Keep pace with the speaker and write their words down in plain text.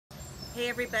Hey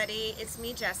everybody, it's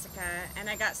me Jessica, and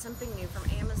I got something new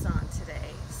from Amazon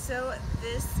today. So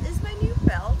this is my new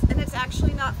belt, and it's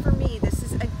actually not for me, this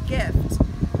is a gift.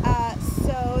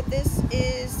 So this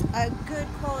is a good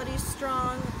quality,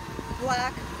 strong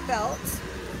black belt,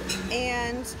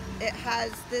 and it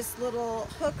has this little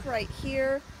hook right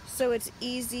here, so it's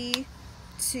easy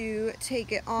to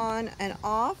take it on and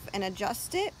off and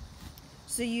adjust it.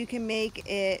 So you can make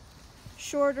it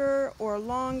shorter or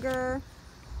longer.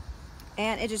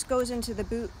 And it just goes into the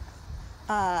boot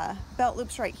belt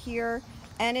loops right here,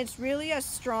 and it's really a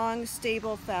strong,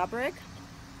 stable fabric.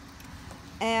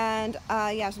 And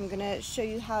yeah, so I'm gonna show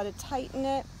you how to tighten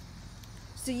it.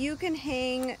 So you can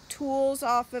hang tools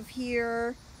off of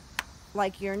here,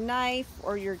 like your knife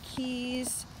or your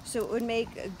keys, so it would make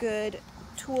a good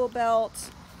tool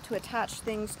belt to attach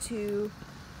things to,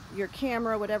 your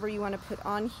camera, whatever you want to put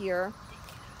on here.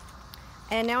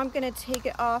 And now I'm going to take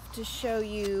it off to show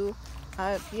you,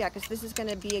 yeah, because this is going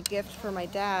to be a gift for my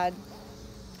dad.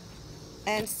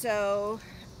 And so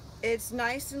it's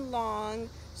nice and long,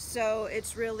 so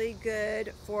it's really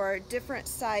good for different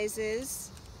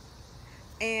sizes.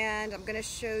 And I'm going to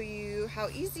show you how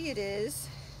easy it is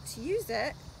to use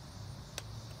it,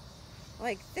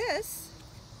 like this.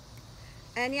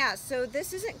 And yeah, so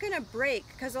this isn't going to break,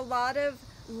 because a lot of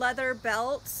leather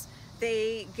belts,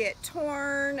 they get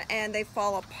torn and they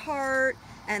fall apart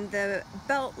and the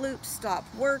belt loops stop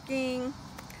working.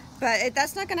 But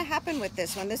that's not going to happen with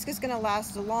this one. This is going to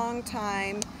last a long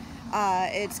time.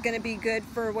 It's going to be good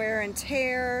for wear and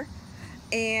tear,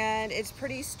 and it's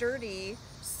pretty sturdy,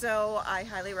 so I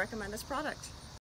highly recommend this product.